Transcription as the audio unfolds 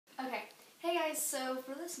guys, so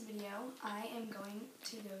for this video, I am going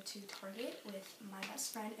to go to Target with my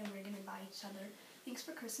best friend and we're going to buy each other things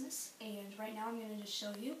for Christmas. And right now I'm going to just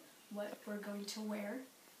show you what we're going to wear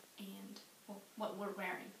and, well, what we're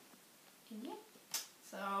wearing. And yeah,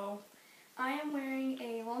 so I am wearing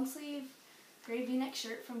a long sleeve gray v-neck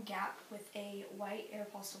shirt from Gap with a white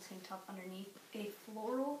Aeropostale tank top underneath, a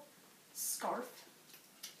floral scarf,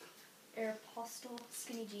 Aeropostale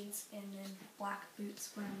skinny jeans, and then black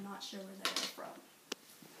boots where I'm not sure where they're from.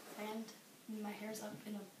 And my hair's up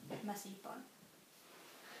in a messy bun.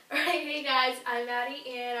 Alright, hey guys, I'm Maddie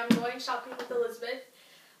and I'm going shopping with Elizabeth.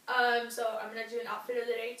 So I'm going to do an outfit of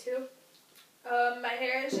the day too. My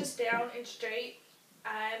hair is just down and straight.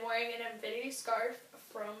 I'm wearing an infinity scarf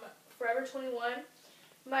from Forever 21.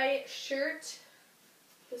 My shirt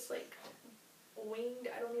is like winged,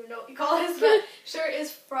 I don't even know what you call it, but shirt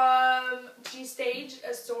is from G Stage,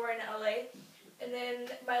 a store in LA. And then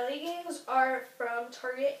my leggings are from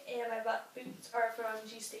Target and my black boots are from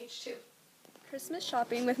G Stage too. Christmas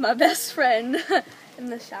shopping with my best friend in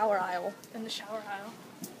the shower aisle. In the shower aisle.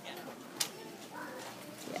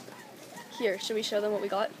 Yeah. Here, should we show them what we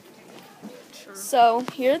got? Sure. So,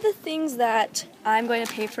 here are the things that I'm going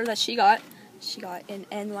to pay for that she got. She got an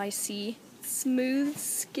NYC smooth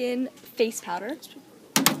skin face powder.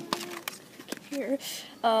 Here.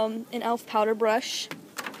 An e.l.f. powder brush.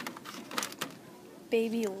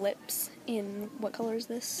 Baby lips in, what color is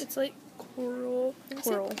this? It's like coral.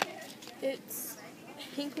 Coral. It's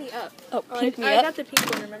Pink Me Up. Oh, Pink Me I Up. got the pink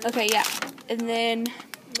one, remember? Okay, yeah. And then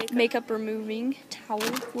Makeup. removing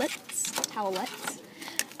towelettes.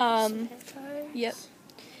 Yep.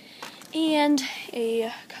 And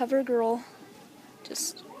a CoverGirl.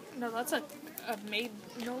 Just. No, that's a maid.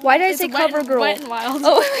 No. Why did I say CoverGirl? Wet and Wild.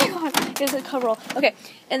 Oh my god, it's a CoverGirl. Okay,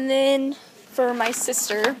 and then for my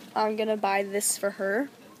sister, I'm gonna buy this for her.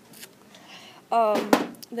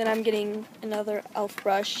 Then I'm getting another e.l.f.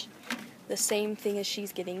 brush, the same thing as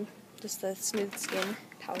she's getting, just the smooth skin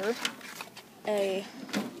powder. A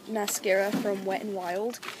mascara from Wet n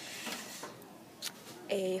Wild.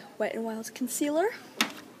 A Wet n Wild concealer.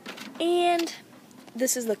 And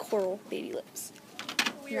this is the Coral Baby Lips.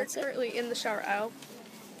 We are currently in the shower aisle,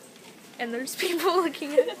 and there's people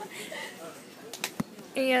looking at it.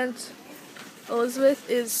 And Elizabeth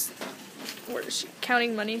is, where is she?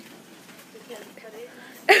 Counting money.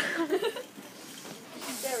 There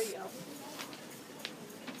we go.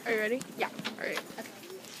 Are you ready? Yeah. Alright. Okay.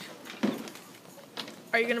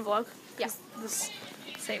 Are you gonna vlog? Yeah. This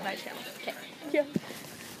ain't my channel. Okay. Yeah.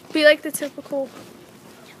 Be like the typical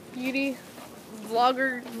beauty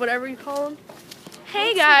vlogger, whatever you call them.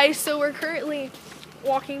 Hey guys, so we're currently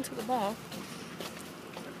walking to the mall.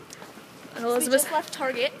 And We just left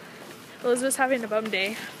Target. Elizabeth's having a bum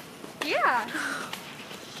day. Yeah.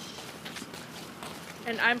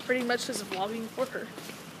 And I'm pretty much just vlogging for her.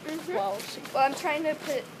 Mm-hmm. Well, I'm trying to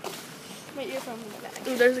put my earphones in the bag.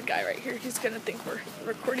 ooh, there's a guy right here. He's gonna think we're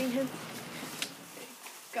recording him.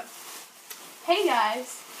 Go. Hey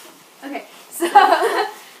guys. Okay, so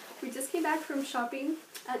we just came back from shopping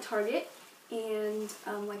at Target, and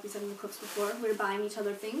like we said in the clips before, we were buying each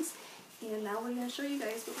other things, and now we're gonna show you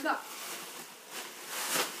guys what we got.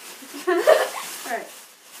 Alright,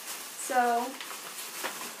 so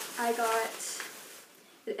I got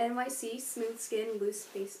the NYC Smooth Skin Loose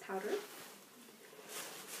Face Powder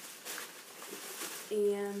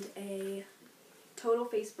and a Total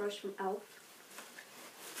Face Brush from e.l.f.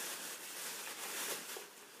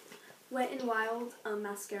 Wet n Wild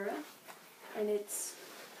mascara, and it's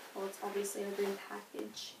obviously in a green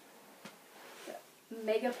package.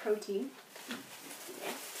 Mega Protein.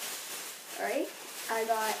 Yeah. Alright, I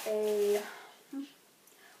got a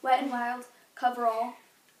Wet n Wild Coverall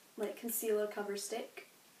like concealer cover stick,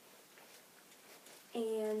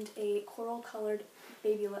 and a coral colored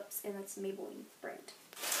baby lips, and that's Maybelline brand.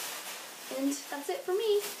 And that's it for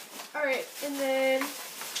me. Alright, and then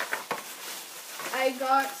I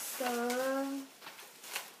got some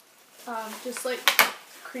just like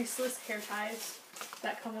creaseless hair ties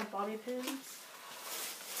that come with bobby pins.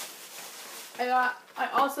 I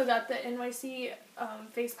also got the NYC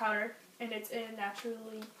face powder, and it's in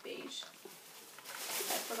naturally beige.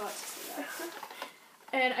 I forgot to say that.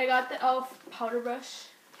 And I got the e.l.f. powder brush.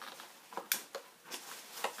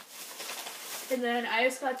 And then I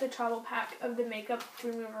just got the travel pack of the makeup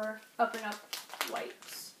remover Up and Up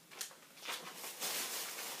wipes.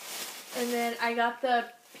 And then I got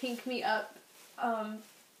the Pink Me Up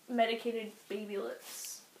medicated baby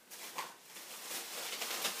lips.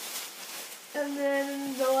 And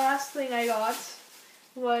then the last thing I got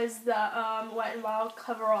was the Wet n Wild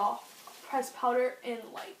Coverall pressed powder in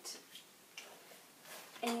light.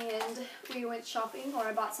 and we went shopping, or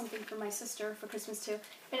I bought something for my sister for Christmas too.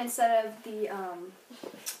 And instead of the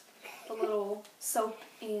little soap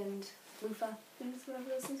and loofah things, whatever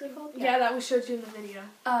those things are called. Yeah, that we showed you in the video.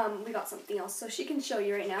 We got something else, so she can show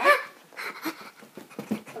you right now.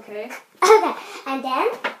 Okay. Okay, and then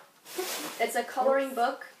It's a coloring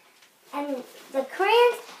book. and the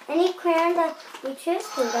crayons, any crayon that we choose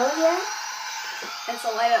can go here. It's a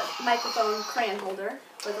light up microphone crayon holder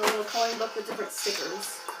with a little coloring book with different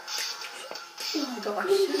stickers. Oh my gosh.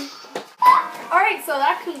 Alright, so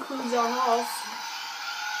that concludes our haul.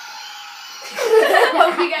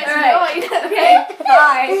 Hope you guys enjoyed. Okay,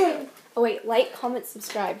 bye. Oh wait, like, comment,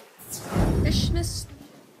 subscribe.